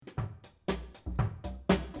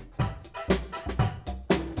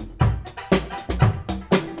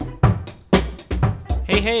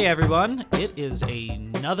Hey everyone, it is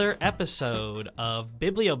another episode of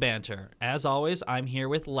Bibliobanter. As always, I'm here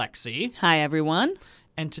with Lexi. Hi everyone.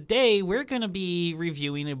 And today we're going to be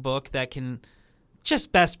reviewing a book that can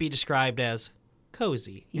just best be described as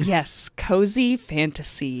cozy. Yes, cozy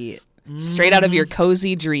fantasy. Straight out of your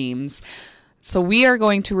cozy dreams. So we are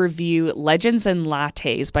going to review Legends and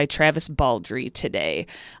Lattes by Travis Baldree today.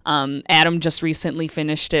 Adam just recently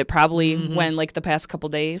finished it, probably the past couple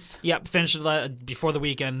days? Yep, finished it before the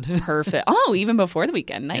weekend. Perfect. Oh, even before the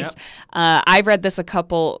weekend. Nice. Yep. I read this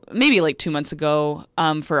maybe 2 months ago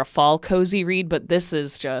for a fall cozy read, but this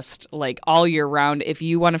is just like all year round. If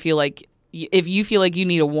you feel like you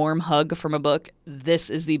need a warm hug from a book,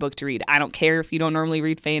 this is the book to read. I don't care if you don't normally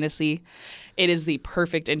read fantasy. It is the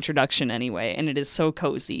perfect introduction anyway, and it is so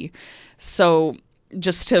cozy. So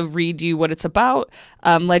just to read you what it's about,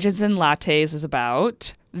 Legends and Lattes is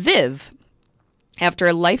about Viv. After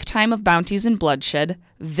a lifetime of bounties and bloodshed,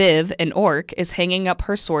 Viv, an orc, is hanging up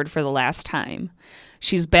her sword for the last time.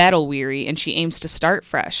 She's battle-weary, and she aims to start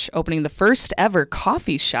fresh, opening the first ever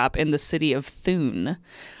coffee shop in the city of Thune.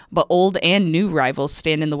 But old and new rivals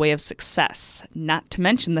stand in the way of success, not to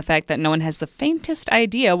mention the fact that no one has the faintest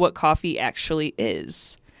idea what coffee actually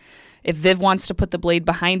is. If Viv wants to put the blade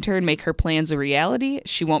behind her and make her plans a reality,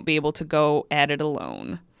 she won't be able to go at it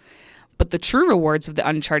alone. But the true rewards of the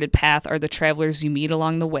uncharted path are the travelers you meet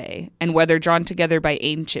along the way, and whether drawn together by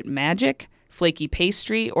ancient magic, flaky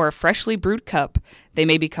pastry, or a freshly brewed cup, they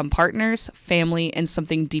may become partners, family, and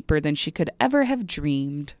something deeper than she could ever have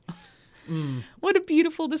dreamed. What a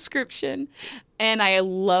beautiful description. And I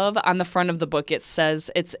love on the front of the book, it says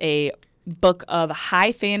it's a book of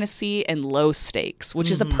high fantasy and low stakes, which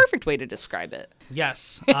is a perfect way to describe it.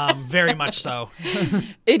 Yes, very much so.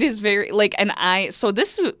 It is very, so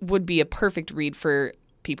this would be a perfect read for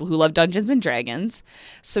people who love Dungeons and Dragons.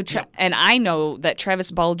 And I know that Travis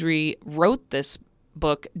Baldree wrote this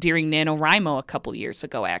book during NaNoWriMo a couple years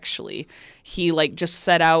ago, actually. He just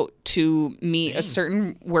set out to meet a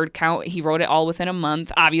certain word count. He wrote it all within a month.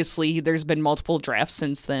 Obviously, there's been multiple drafts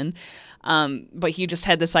since then. But he just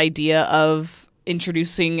had this idea of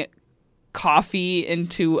introducing coffee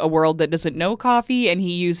into a world that doesn't know coffee, and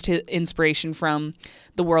he used his inspiration from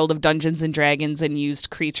the world of Dungeons and Dragons and used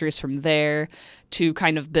creatures from there to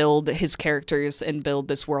kind of build his characters and build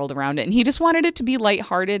this world around it. And he just wanted it to be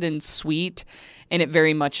lighthearted and sweet, and it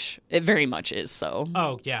very much is so.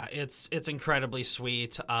 Oh yeah, it's incredibly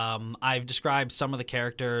sweet. I've described some of the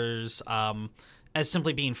characters as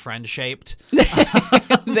simply being friend-shaped.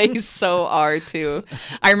 They so are, too.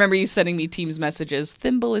 I remember you sending me Teams messages.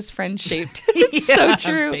 Thimble is friend-shaped. It's so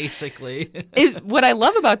true. Basically. What I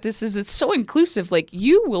love about this is it's so inclusive.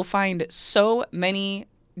 You will find so many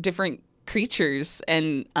different creatures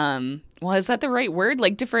and, is that the right word?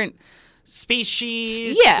 Different species.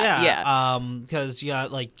 Yeah. Because,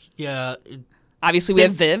 obviously, we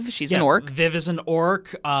have Viv. She's an orc. Viv is an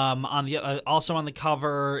orc. Also on the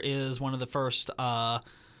cover is one of the first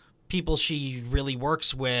people she really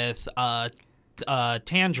works with,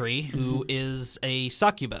 Tandri, who is a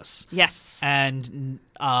succubus. Yes. And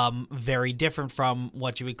very different from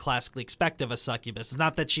what you would classically expect of a succubus. It's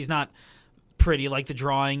not that she's not pretty. The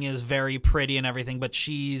drawing is very pretty and everything, but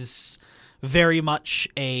she's very much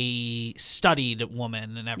a studied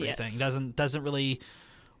woman and everything. Yes. Doesn't really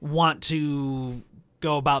want to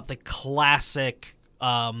go about the classic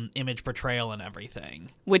image portrayal and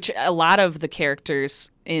everything. Which a lot of the characters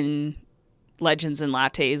in Legends and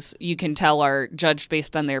Lattes, you can tell, are judged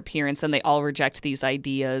based on their appearance, and they all reject these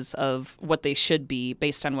ideas of what they should be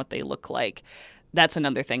based on what they look like. That's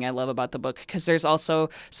another thing I love about the book, because there's also,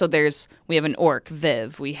 we have an orc,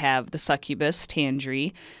 Viv, we have the succubus,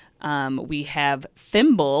 Tandri, we have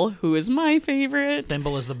Thimble, who is my favorite.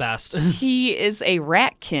 Thimble is the best. He is a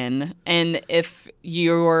ratkin, and if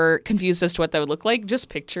you're confused as to what that would look like, just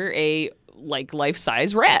picture a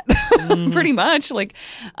life-size rat, pretty much.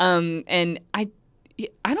 And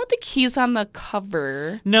I don't think he's on the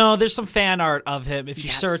cover. No, there's some fan art of him. If you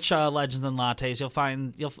search Legends and Lattes, you'll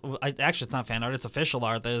find. Actually, it's not fan art; it's official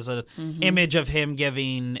art. There's an image of him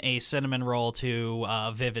giving a cinnamon roll to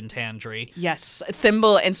Viv and Tandri. Yes,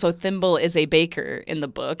 Thimble, and so Thimble is a baker in the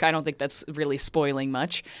book. I don't think that's really spoiling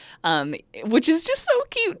much, which is just so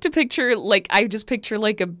cute to picture. I just picture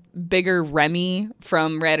a bigger Remy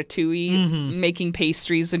from Ratatouille making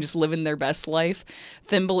pastries and just living their best life.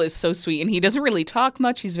 Thimble is so sweet, and he doesn't really talk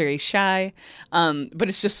much. He's very shy, but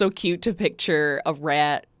it's just so cute to picture a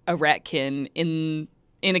ratkin in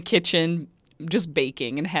a kitchen just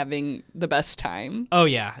baking and having the best time. Oh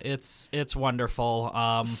yeah, it's wonderful.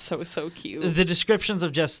 So cute. The descriptions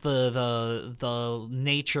of just the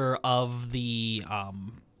nature of the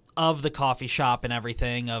coffee shop and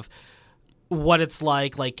everything, of what it's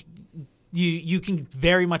like you can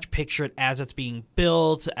very much picture it as it's being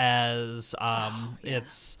built, as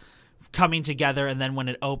it's coming together, and then when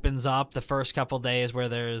it opens up the first couple days where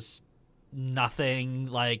there's nothing,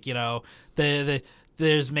 like, you know,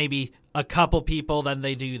 there's maybe a couple people, then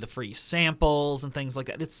they do the free samples and things like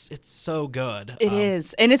that. It's so good. It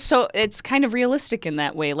is. And it's kind of realistic in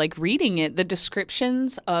that way. Like, reading it, the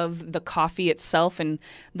descriptions of the coffee itself and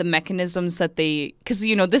the mechanisms that because,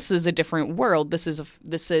 you know, this is a different world. This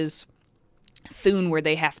is Thune, where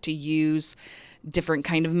they have to use different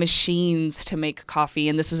kind of machines to make coffee,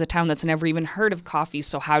 and this is a town that's never even heard of coffee,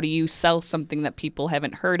 so how do you sell something that people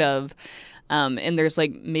haven't heard of? And there's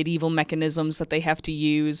like medieval mechanisms that they have to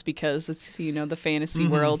use because it's, you know, the fantasy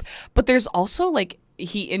world. But there's also, like,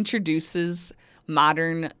 he introduces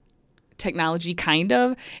modern technology kind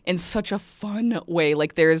of in such a fun way.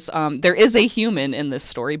 Like, there is a human in this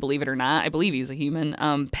story, believe it or not. I believe he's a human,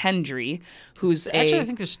 Pendry, who's actually, I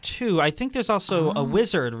think there's two. I think there's also a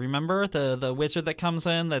wizard. Remember the wizard that comes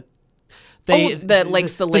in that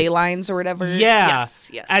likes the ley lines or whatever. Yeah.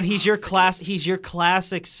 Yes. And he's your classic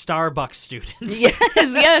Starbucks student.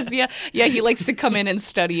 Yes. Yeah, he likes to come in and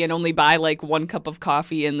study and only buy like 1 cup of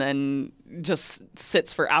coffee and then just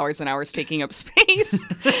sits for hours and hours taking up space.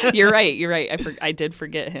 You're right. I did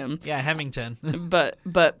forget him. Yeah, Hemington. but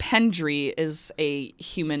Pendry is a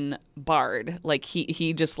human bard. Like,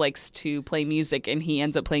 he just likes to play music, and he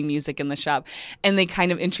ends up playing music in the shop. And they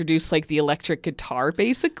kind of introduce like the electric guitar,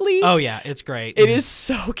 basically. Oh yeah, it's great. It is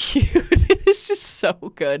so cute. It is just so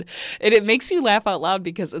good. And it makes you laugh out loud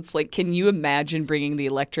because it's like, can you imagine bringing the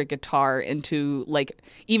electric guitar into like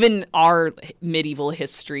even our medieval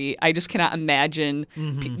history? I just cannot imagine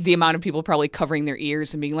the amount of people probably covering their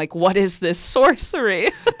ears and being like, what is this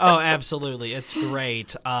sorcery? Oh, absolutely. It's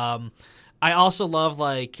great. I also love,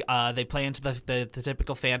 like, they play into the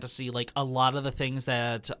typical fantasy. Like, a lot of the things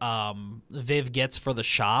that Viv gets for the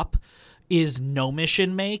shop is gnomish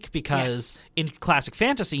in make, because in classic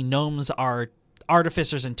fantasy, gnomes are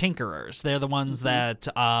artificers and tinkerers. They're the ones that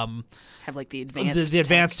have like the advanced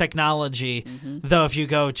advanced technology. Though if you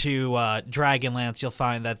go to Dragonlance, you'll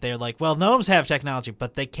find that they're like, well, gnomes have technology,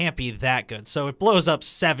 but they can't be that good. So it blows up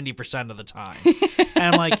 70% of the time.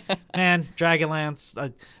 And I'm like, man,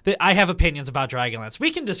 Dragonlance, I have opinions about Dragonlance.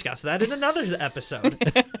 We can discuss that in another episode.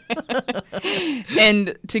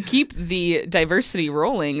 And to keep the diversity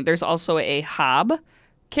rolling, there's also a Hob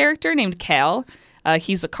character named Cal.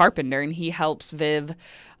 He's a carpenter, and he helps Viv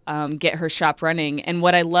get her shop running. And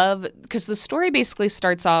what I love, because the story basically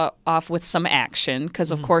starts off with some action,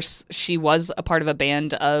 because of course she was a part of a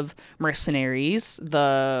band of mercenaries.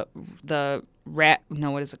 The rat,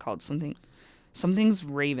 no, what is it called? Something's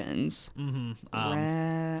Ravens. Oh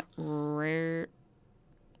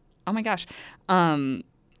my gosh,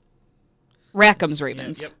 Rackham's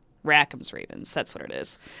Ravens. Yep. Rackham's Ravens. That's what it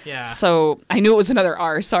is. Yeah. So I knew it was another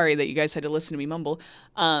R. Sorry that you guys had to listen to me mumble.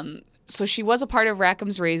 So she was a part of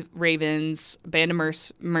Rackham's Ravens, band of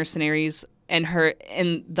mercenaries, and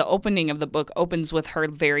the opening of the book opens with her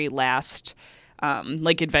very last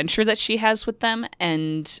adventure that she has with them,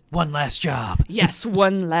 and one last job. Yes,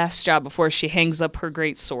 one last job before she hangs up her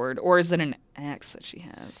great sword, or is it an axe that she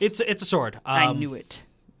has? It's a sword. I knew it.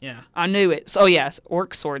 Yeah, I knew it. So yes,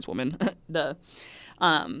 orc swordswoman. Duh.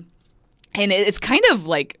 And it's kind of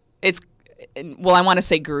like, well, I want to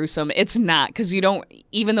say gruesome. It's not, because you don't,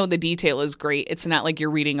 even though the detail is great, it's not like you're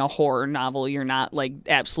reading a horror novel. You're not like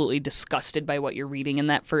absolutely disgusted by what you're reading in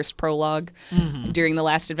that first prologue during the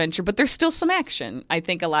last adventure, but there's still some action. I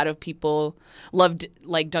think a lot of people loved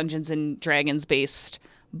like Dungeons and Dragons based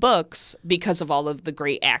books because of all of the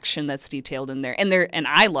great action that's detailed in there. And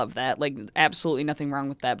I love that. Like, absolutely nothing wrong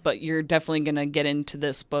with that, but you're definitely going to get into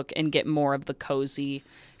this book and get more of the cozy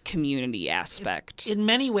community aspect. In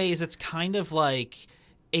many ways, it's kind of like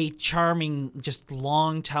a charming, just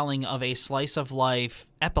long telling of a slice of life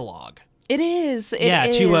epilogue. It is.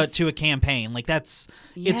 To a campaign. Like, it's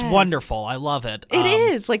wonderful. I love it. It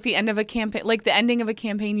is like the end of a campaign, like the ending of a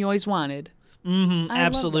campaign you always wanted.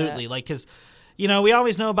 Absolutely. Like, because, you know, we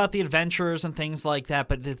always know about the adventurers and things like that,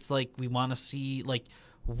 but it's like we want to see, like,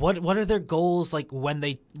 what are their goals, like, when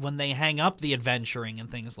they hang up the adventuring and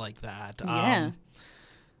things like that. Yeah.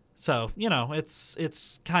 So, you know,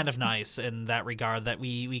 it's kind of nice in that regard that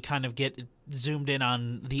we kind of get zoomed in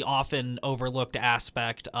on the often overlooked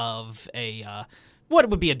aspect of what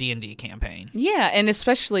would be a D&D campaign. Yeah, and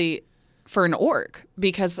especially for an orc,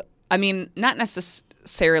 because I mean, not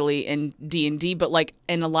necessarily in D&D, but like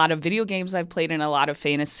in a lot of video games I've played, in a lot of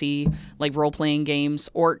fantasy, like role-playing games,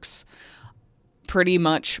 orcs pretty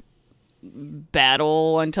much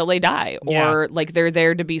battle until they die, or like they're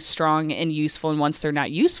there to be strong and useful, and once they're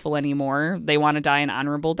not useful anymore, they want to die an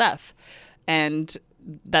honorable death. And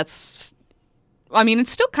that's, I mean,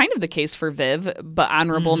 it's still kind of the case for Viv, but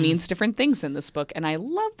honorable means different things in this book, and I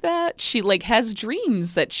love that. She like has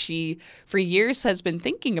dreams that she for years has been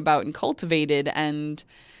thinking about and cultivated, and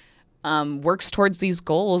works towards these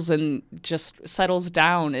goals, and just settles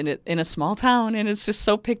down in a small town, and it's just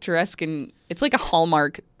so picturesque, and it's like a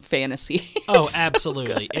Hallmark fantasy. Oh,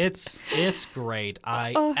 absolutely. So it's great.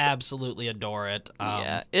 I absolutely adore it.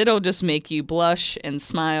 Yeah, it'll just make you blush and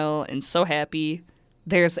smile and so happy.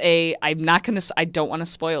 There's I don't want to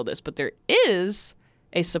spoil this, but there is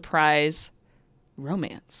a surprise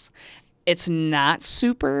romance. It's not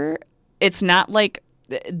like,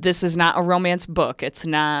 this is not a romance book. It's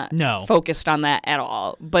not focused on that at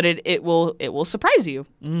all. But it will surprise you.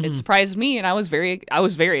 Mm-hmm. It surprised me, and I was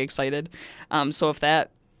very excited. So if that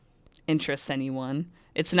interests anyone,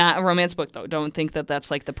 it's not a romance book though. Don't think that that's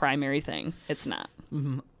like the primary thing. It's not.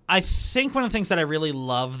 Mm-hmm. I think one of the things that I really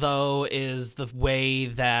love though is the way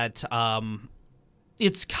that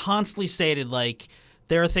it's constantly stated, like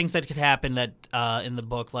there are things that could happen that in the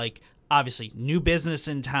book, like obviously new business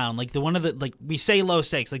in town, like we say low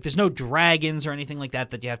stakes, like there's no dragons or anything like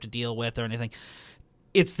that you have to deal with or anything.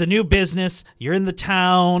 It's the new business, you're in the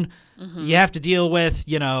town, you have to deal with,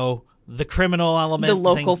 the criminal element, the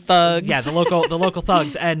local thugs. Yeah, the local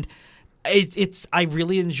thugs. And I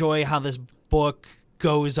really enjoy how this book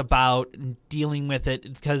goes about dealing with it,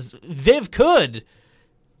 because Viv could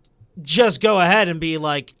just go ahead and be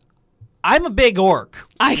like, I'm a big orc,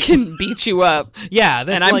 I can beat you up. Yeah,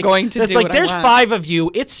 and I'm going to do what there's I want. 5 of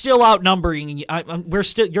you. It's still outnumbering.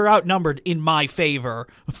 You're outnumbered in my favor,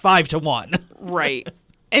 5-1. Right,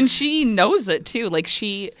 and she knows it too. Like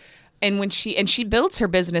when she builds her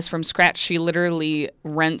business from scratch, she literally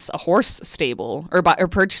rents a horse stable or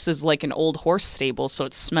purchases like an old horse stable. So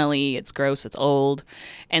it's smelly, it's gross, it's old,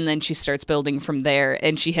 and then she starts building from there.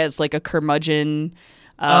 And she has like a curmudgeon.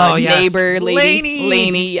 Neighbor lady.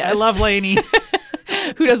 Lainey, yes. I love Lainey.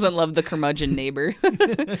 Who doesn't love the curmudgeon neighbor?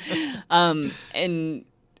 And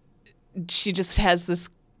she just has this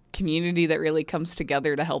community that really comes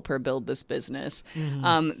together to help her build this business.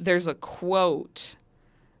 Mm-hmm. There's a quote,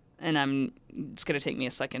 and it's going to take me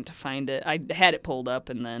a second to find it. I had it pulled up,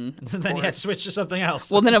 and then then you had to switch to something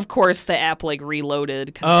else. Well, then of course the app like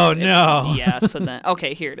reloaded. No. Yeah. So then,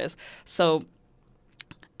 okay, here it is. So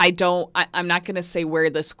I'm not going to say where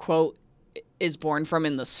this quote is born from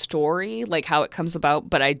in the story, like how it comes about,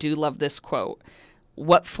 but I do love this quote.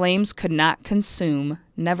 What flames could not consume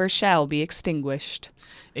never shall be extinguished.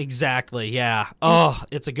 Exactly, yeah. Oh,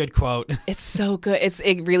 it's a good quote. It's so good.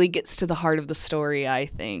 It really gets to the heart of the story, I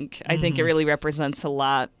think. I think it really represents a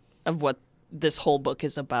lot of what this whole book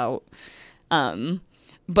is about.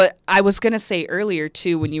 But I was going to say earlier,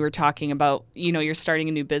 too, when you were talking about, you're starting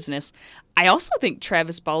a new business, I also think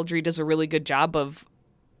Travis Baldree does a really good job of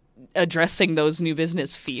addressing those new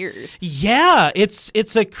business fears. Yeah,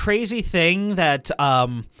 it's a crazy thing that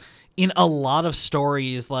in a lot of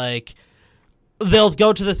stories, like, they'll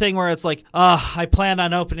go to the thing where it's like, I plan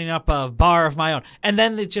on opening up a bar of my own. And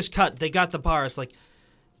then they got the bar. It's like,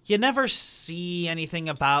 you never see anything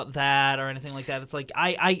about that or anything like that. It's like,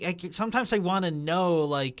 I sometimes I want to know,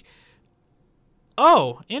 like,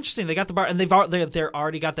 oh, interesting, they got the bar, and they're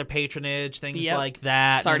already got their patronage, things like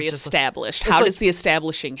that. It's already established. How does the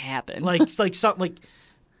establishing happen? Like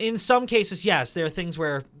in some cases, yes, there are things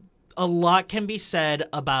where a lot can be said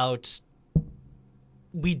about,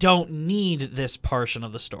 we don't need this portion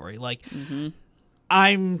of the story. Like,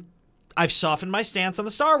 I've softened my stance on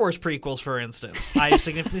the Star Wars prequels, for instance. I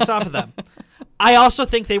significantly softened them. I also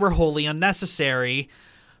think they were wholly unnecessary,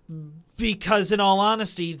 because in all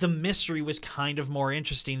honesty, the mystery was kind of more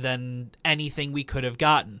interesting than anything we could have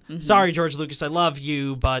gotten. Sorry, George Lucas, I love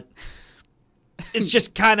you, but it's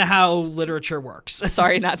just kind of how literature works.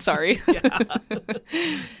 Sorry, not sorry.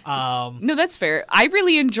 No, that's fair. I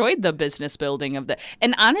really enjoyed the business building of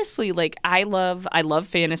and honestly, like, I love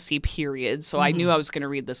fantasy, period. So I knew I was going to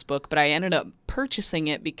read this book, but I ended up purchasing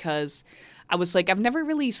it because I was like, I've never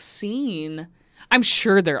really seen. I'm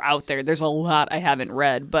sure they're out there. There's a lot I haven't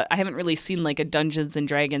read, but I haven't really seen like a Dungeons and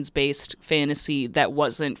Dragons based fantasy that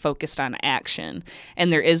wasn't focused on action.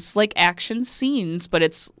 And there is like action scenes, but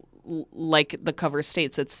it's like the cover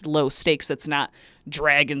states, it's low stakes. It's not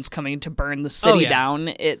dragons coming to burn the city down.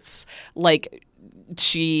 It's like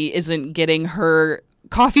she isn't getting her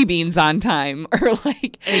coffee beans on time, or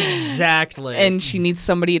like exactly. And she needs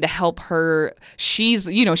somebody to help her. She's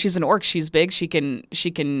an orc. She's big. She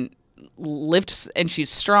can lift, and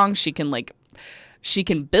she's strong. She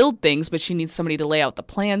can build things, but she needs somebody to lay out the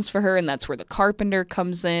plans for her, and that's where the carpenter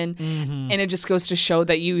comes in. And it just goes to show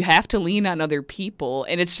that you have to lean on other people,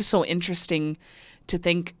 and it's just so interesting to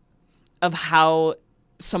think of how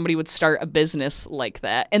somebody would start a business like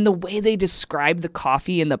that. And the way they describe the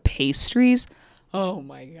coffee and the pastries, oh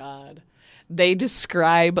my God. They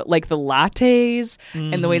describe like the lattes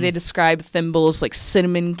and the way they describe thimbles, like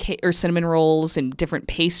cinnamon rolls and different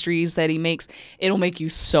pastries that he makes. It'll make you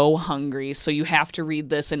so hungry. So you have to read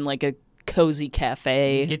this in like a cozy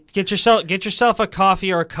cafe. Get yourself a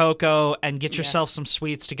coffee or a cocoa, and get yourself some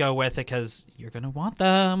sweets to go with it, because you're gonna want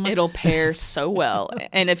them. It'll pair so well.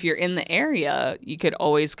 And if you're in the area, you could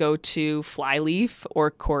always go to Flyleaf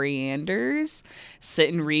or Corianders,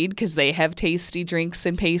 sit and read, because they have tasty drinks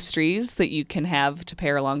and pastries that you can have to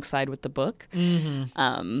pair alongside with the book.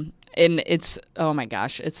 And it's, oh my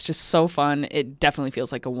gosh, it's just so fun. It definitely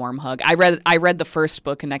feels like a warm hug. I read the first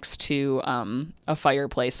book next to a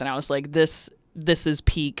fireplace, and I was like, this is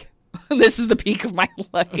peak. This is the peak of my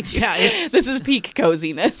life. Yeah, this is peak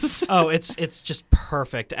coziness. Oh, it's just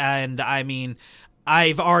perfect. And I mean,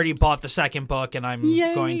 I've already bought the second book, and I'm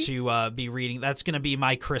going to be reading. That's going to be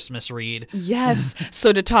my Christmas read. Yes.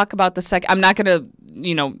 So to talk about the second, I'm not going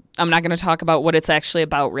to talk about what it's actually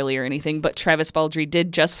about really or anything, but Travis Baldree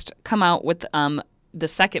did just come out with the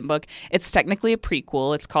second book. It's technically a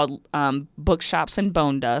prequel. It's called Bookshops and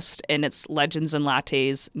Bone Dust, and it's Legends and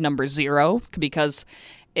Lattes #0, because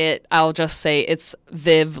I'll just say it's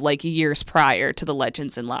Viv like years prior to the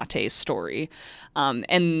Legends and Lattes story.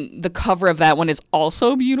 And the cover of that one is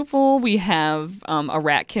also beautiful. We have a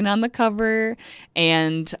ratkin on the cover,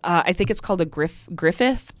 and I think it's called a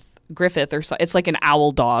Griffith or so. It's like an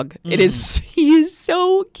owl dog. He is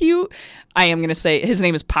so cute. I am going to say his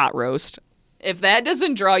name is Pot Roast. If that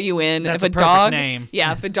doesn't draw you in, that's if a perfect name.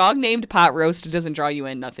 Yeah, if a dog named Pot Roast doesn't draw you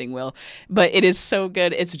in, nothing will. But it is so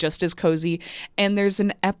good. It's just as cozy. And there's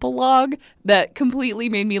an epilogue that completely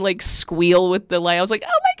made me like squeal with delight. I was like,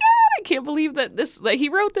 oh my God, I can't believe that he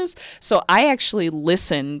wrote this. So I actually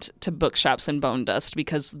listened to Bookshops and Bone Dust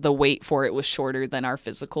because the wait for it was shorter than our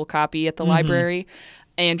physical copy at the library.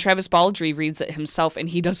 And Travis Baldree reads it himself, and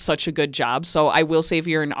he does such a good job. So I will say, if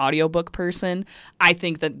you're an audiobook person, I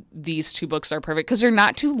think that these two books are perfect because they're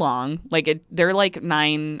not too long. They're like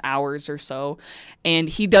 9 hours or so. And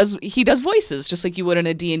he does voices just like you would in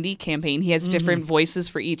a D&D campaign. He has different voices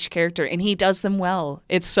for each character, and he does them well.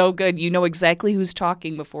 It's so good. You know exactly who's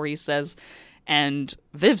talking before he says, and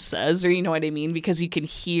Viv says, or you know what I mean, because you can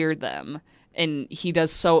hear them. And he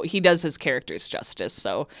does his characters justice.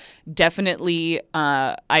 So definitely,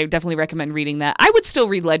 I definitely recommend reading that. I would still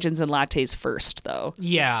read Legends and Lattes first, though.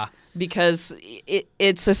 Yeah. Because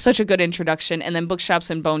it's such a good introduction. And then Bookshops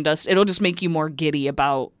and Bone Dust, it'll just make you more giddy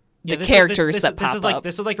about the characters that pop up.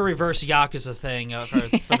 This is like a reverse Yakuza thing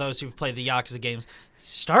for those who've played the Yakuza games.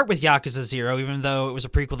 Start with Yakuza 0, even though it was a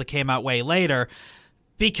prequel that came out way later,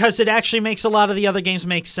 because it actually makes a lot of the other games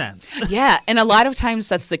make sense. Yeah, and a lot of times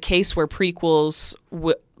that's the case where prequels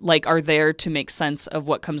are there to make sense of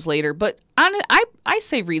what comes later. But I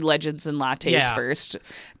say read Legends and Lattes first,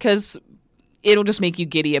 because it'll just make you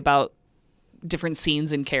giddy about different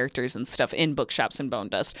scenes and characters and stuff in Bookshops and Bone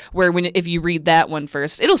Dust. Where if you read that one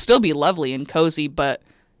first, it'll still be lovely and cozy, but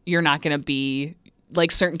you're not going to be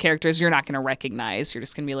like certain characters you're not going to recognize. You're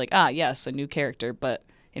just going to be like, yes, a new character, but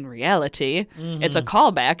in reality, it's a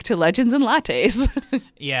callback to Legends and Lattes.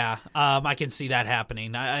 Yeah, I can see that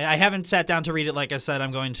happening. I haven't sat down to read it. Like I said,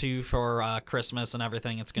 I'm going to for Christmas and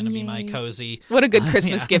everything. It's going to be my cozy. What a good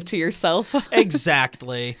Christmas gift to yourself.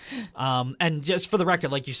 Exactly. And just for the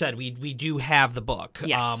record, like you said, we do have the book.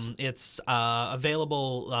 Yes. It's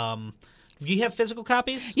available. Do you have physical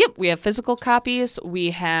copies? Yep, we have physical copies.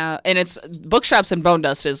 We have, and it's Bookshops and Bone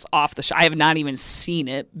Dust is off the I have not even seen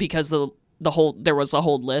it because there was a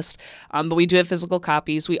hold list, but we do have physical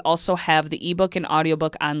copies. We also have the ebook and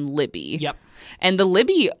audiobook on Libby. Yep. And the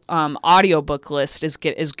Libby audiobook list is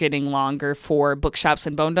getting longer for Bookshops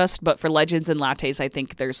and Bone Dust, but for Legends and Lattes, I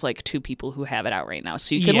think there's like 2 people who have it out right now,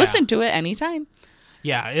 so you can listen to it anytime.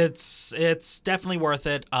 Yeah, it's definitely worth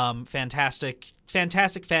it. Fantastic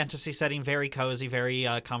fantasy setting, very cozy, very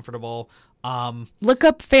comfortable. Look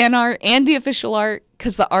up fan art and the official art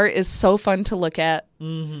because the art is so fun to look at.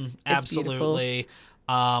 Absolutely.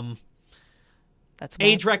 That's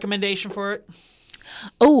age recommendation for it?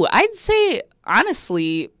 Oh, I'd say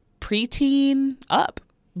honestly preteen up.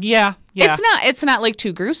 Yeah. It's not like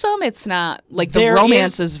too gruesome. It's not like the There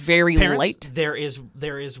romance is very Parents, light. There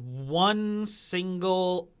is one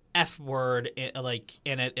single F word in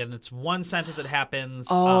it, and it's one sentence that happens.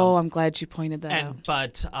 Oh, I'm glad you pointed that out.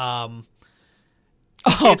 But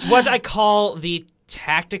it's what I call the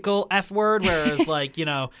tactical F word, whereas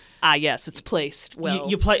yes, it's placed well.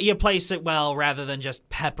 you place it well rather than just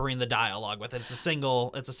peppering the dialogue with it. It's a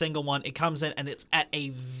single one. It comes in and it's at a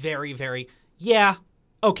very, very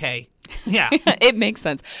okay. Yeah. It makes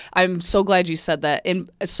sense. I'm so glad you said that. In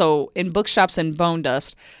bookshops and Bone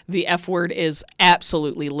Dust, the F word is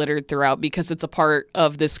absolutely littered throughout because it's a part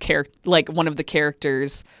of this character, like one of the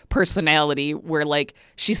characters' personality, where like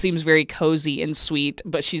she seems very cozy and sweet,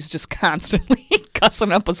 but she's just constantly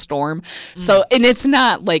cussing up a storm. So, and it's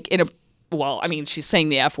not like she's saying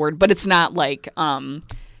the F word, but it's not like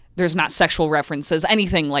there's not sexual references,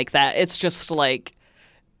 anything like that. It's just like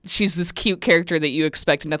she's this cute character that you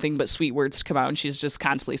expect nothing but sweet words to come out, and she's just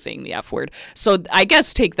constantly saying the F word. So I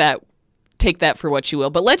guess take that for what you will.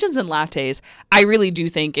 But Legends and Lattes, I really do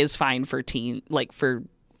think is fine for for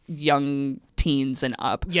young teens and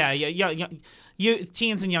up. Yeah.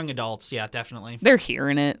 Teens and young adults, yeah, definitely. They're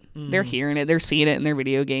hearing it. They're hearing it. They're seeing it in their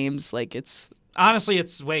video games. Like it's. Honestly,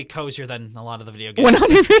 it's way cozier than a lot of the video games.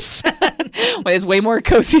 100%. It's way more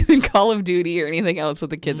cozy than Call of Duty or anything else that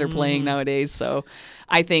the kids are playing nowadays. So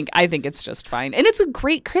I think it's just fine. And it's a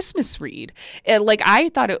great Christmas read.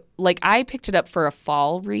 I picked it up for a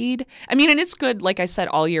fall read. I mean, and it's good, like I said,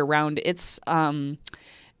 all year round. It's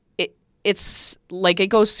like it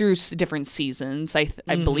goes through different seasons, I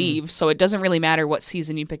believe. So it doesn't really matter what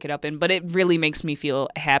season you pick it up in, but it really makes me feel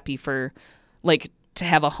happy for to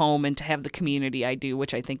have a home and to have the community I do,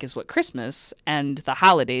 which I think is what Christmas and the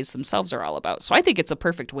holidays themselves are all about. So I think it's a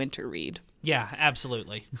perfect winter read. Yeah,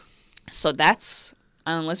 absolutely. So that's,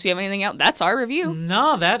 unless you have anything else, that's our review.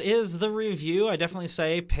 No, that is the review. I definitely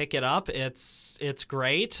say pick it up. It's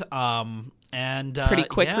great. And pretty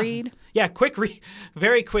quick read. Yeah, quick read.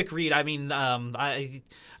 Very quick read. I mean, I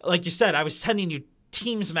like you said, I was sending you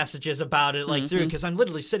Teams messages about it through, because I'm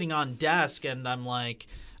literally sitting on desk and I'm like,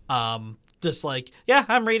 just like, yeah,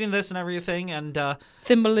 I'm reading this and everything, and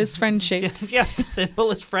Thimble is friend-shaped. Yeah, Thimble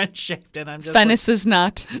is friend-shaped, and I'm just Fennis is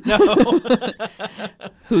not. No.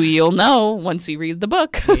 Who you'll know once you read the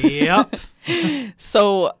book. Yep.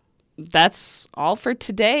 So that's all for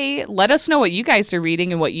today. Let us know what you guys are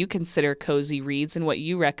reading and what you consider cozy reads and what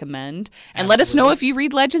you recommend. And let us know if you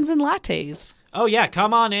read Legends and Lattes. Oh, yeah.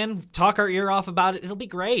 Come on in. Talk our ear off about it. It'll be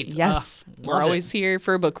great. Yes. We're always here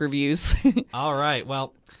for book reviews. All right.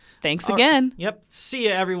 Well, thanks again. Yep. See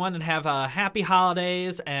you, everyone, and have happy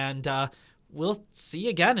holidays. And we'll see you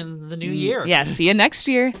again in the new year. Yeah. See you next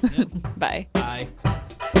year. Bye. Bye.